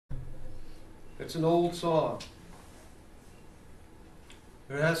It's an old song.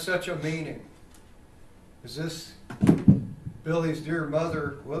 It has such a meaning. Is this Billy's dear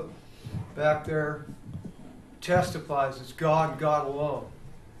mother, back there, testifies it's God and God alone.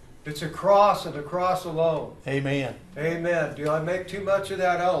 It's a cross and a cross alone. Amen. Amen. Do I make too much of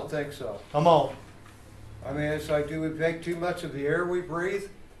that? I don't think so. Come on. I mean, it's like, do we make too much of the air we breathe?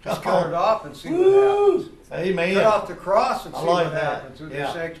 Just cut it off and see what happens. Amen. Cut off the cross and see like what that. happens with your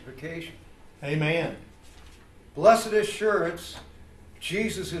sanctification. Amen. Blessed assurance,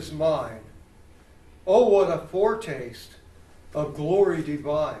 Jesus is mine. Oh, what a foretaste of glory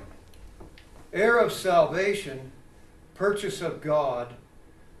divine. Heir of salvation, purchase of God,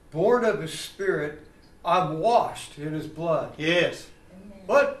 born of His Spirit, I'm washed in His blood. Yes.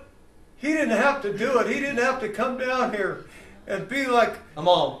 But He didn't have to do it. He didn't have to come down here and be like Come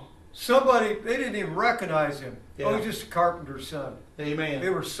on. somebody. They didn't even recognize Him. Yeah. Oh, He's just a carpenter's son. Amen. They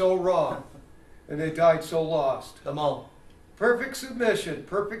were so wrong, and they died so lost. Come on. Perfect submission,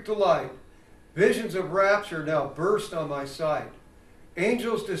 perfect delight. Visions of rapture now burst on my sight.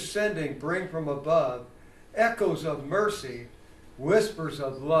 Angels descending bring from above echoes of mercy, whispers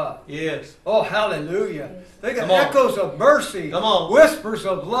of love. Yes. Oh, hallelujah. They got Come on. echoes of mercy, Come on. whispers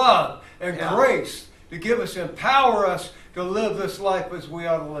of love and Yeah. grace to give us, empower us to live this life as we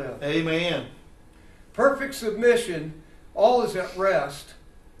ought to live. Amen. Perfect submission, all is at rest.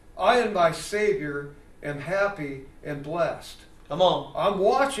 I and my Savior am happy and blessed. Come on. I'm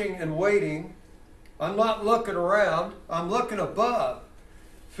watching and waiting. I'm not looking around. I'm looking above,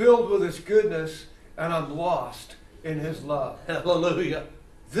 filled with His goodness, and I'm lost in His love. Hallelujah.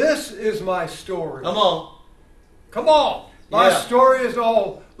 This is my story. Come on. Come on. My Yeah. story is,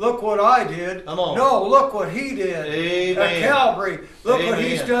 oh, look what I did. Come on. No, look what He did Amen. at Calvary. Look what Amen.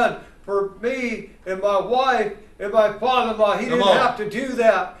 He's done for me and my wife and my father-in-law. He Come didn't on. have to do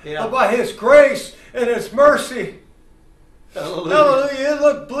that. Yeah. But by His grace and His mercy, Hallelujah. hallelujah, it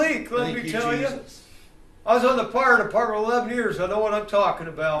looked bleak, let Thank me you, tell you. Jesus. I was on the fire department 11 years. I know what I'm talking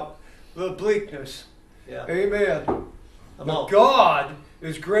about. The bleakness. Yeah. Amen. Come But on. God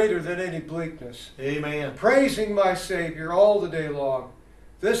is greater than any bleakness. Amen. Praising my Savior all the day long.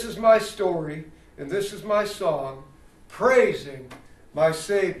 This is my story, and this is my song. Praising my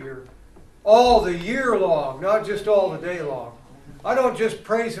Savior all the year long, not just all the day long. I don't just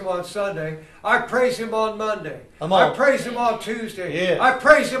praise Him on Sunday. I praise Him on Monday. Come on. I praise Him on Tuesday. Yeah. I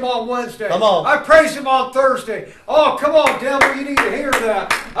praise Him on Wednesday. Come on. I praise Him on Thursday. Oh, come on, devil, you need to hear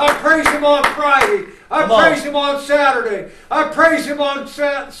that. I praise Him on Friday. I Come on. praise Him on Saturday. I praise Him on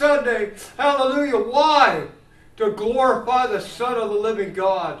Sunday. Hallelujah. Why? To glorify the Son of the living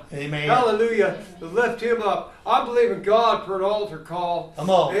God. Amen. Hallelujah. To lift Him up. I believe in God for an altar call. Come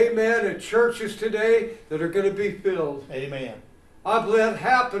on. Amen. In churches today that are going to be filled. Amen. I believe that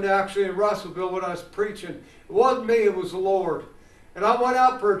happened actually in Russellville when I was preaching. It wasn't me, it was the Lord. And I went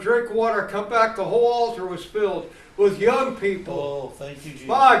out for a drink of water, come back, the whole altar was filled with young people. Oh, thank you, Jesus.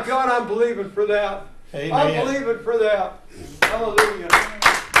 My God, I'm believing for that. Amen. I'm believing for that. Hallelujah.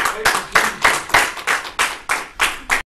 Thank you, Jesus.